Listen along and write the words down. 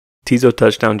Teezo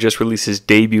Touchdown just released his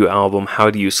debut album, How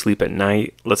Do You Sleep at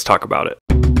Night? Let's talk about it.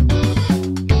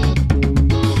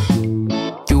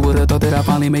 You would've thought that I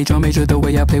finally made your major the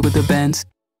way I play with the bands.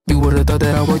 You would've thought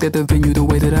that I worked at the venue the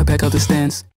way that I pack out the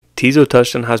stands. Teezo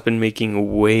Touchdown has been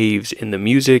making waves in the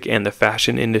music and the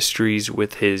fashion industries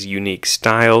with his unique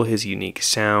style, his unique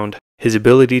sound, his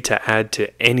ability to add to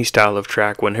any style of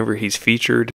track whenever he's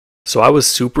featured. So I was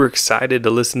super excited to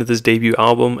listen to this debut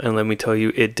album, and let me tell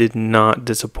you, it did not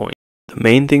disappoint. The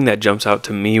main thing that jumps out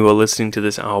to me while listening to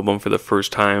this album for the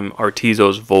first time are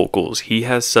Teezo's vocals. He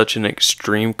has such an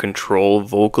extreme control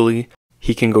vocally.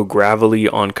 He can go gravelly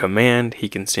on command, he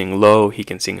can sing low, he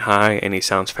can sing high, and he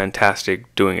sounds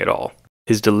fantastic doing it all.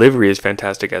 His delivery is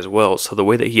fantastic as well, so the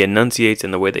way that he enunciates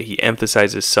and the way that he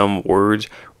emphasizes some words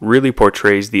really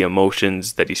portrays the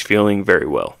emotions that he's feeling very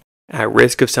well. At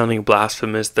risk of sounding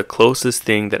blasphemous, the closest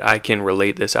thing that I can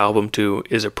relate this album to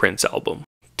is a Prince album.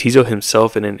 Teezo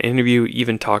himself in an interview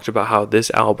even talked about how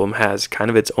this album has kind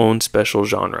of its own special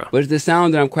genre. But it's the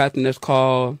sound that I'm crafting that's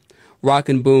called rock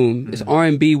and boom. It's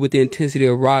R&B with the intensity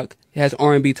of rock. It has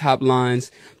R&B top lines.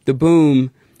 The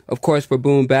boom, of course, for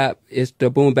boom bap, is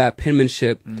the boom bap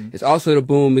penmanship. It's also the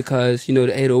boom because, you know,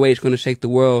 the 808 is going to shake the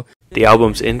world. The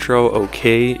album's intro,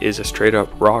 Okay, is a straight up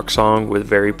rock song with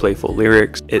very playful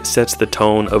lyrics. It sets the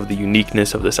tone of the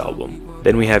uniqueness of this album.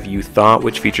 Then we have You Thought,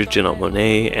 which features Janelle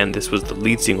Monáe, and this was the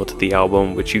lead single to the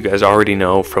album, which you guys already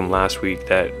know from last week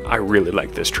that I really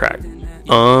like this track.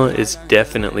 Is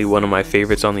definitely one of my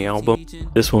favorites on the album.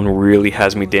 This one really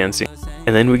has me dancing.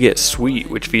 And then we get Sweet,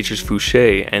 which features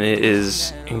Fouché, and it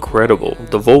is incredible.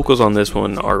 The vocals on this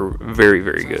one are very,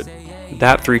 very good.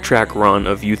 That 3-track run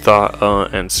of You Thought,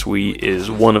 and Sweet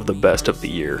is one of the best of the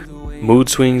year. Mood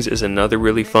Swings is another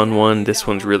really fun one. This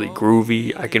one's really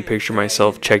groovy. I can picture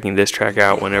myself checking this track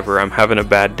out whenever I'm having a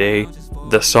bad day.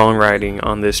 The songwriting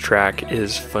on this track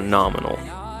is phenomenal.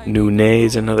 Nune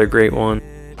is another great one.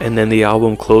 And then the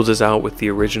album closes out with The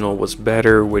Original Was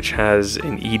Better, which has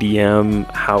an EDM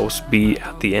house beat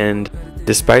at the end.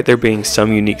 Despite there being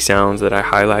some unique sounds that I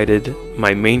highlighted,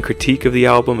 my main critique of the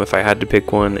album, if I had to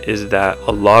pick one, is that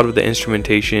a lot of the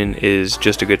instrumentation is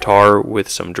just a guitar with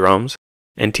some drums.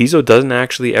 And Teezo doesn't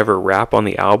actually ever rap on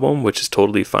the album, which is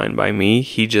totally fine by me.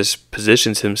 He just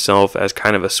positions himself as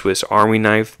kind of a Swiss Army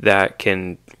knife that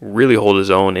can really hold his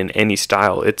own in any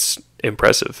style. It's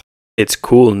impressive. It's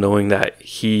cool knowing that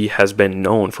he has been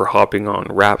known for hopping on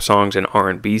rap songs and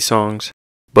R&B songs.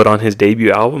 But on his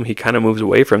debut album, he kind of moves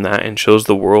away from that and shows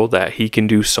the world that he can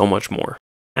do so much more.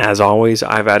 As always,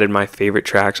 I've added my favorite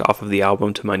tracks off of the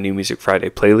album to my New Music Friday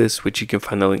playlist, which you can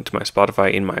find the link to my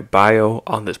Spotify in my bio.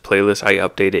 On this playlist, I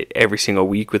update it every single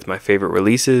week with my favorite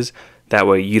releases. That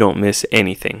way you don't miss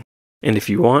anything. And if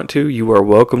you want to, you are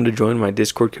welcome to join my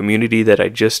Discord community that I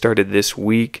just started this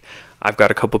week. I've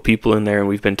got a couple people in there and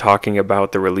we've been talking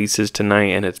about the releases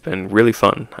tonight, and it's been really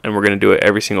fun. And we're going to do it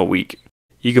every single week.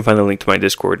 You can find the link to my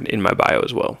Discord in my bio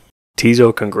as well.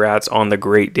 Teezo, congrats on the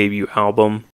great debut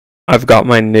album. I've got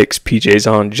my Knicks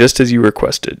PJs on just as you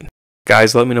requested.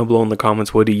 Guys, let me know below in the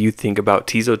comments, what do you think about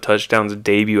Teezo Touchdown's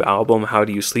debut album, How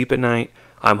Do You Sleep at Night?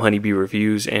 I'm Honeybee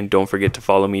Reviews, and don't forget to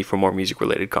follow me for more music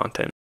related content.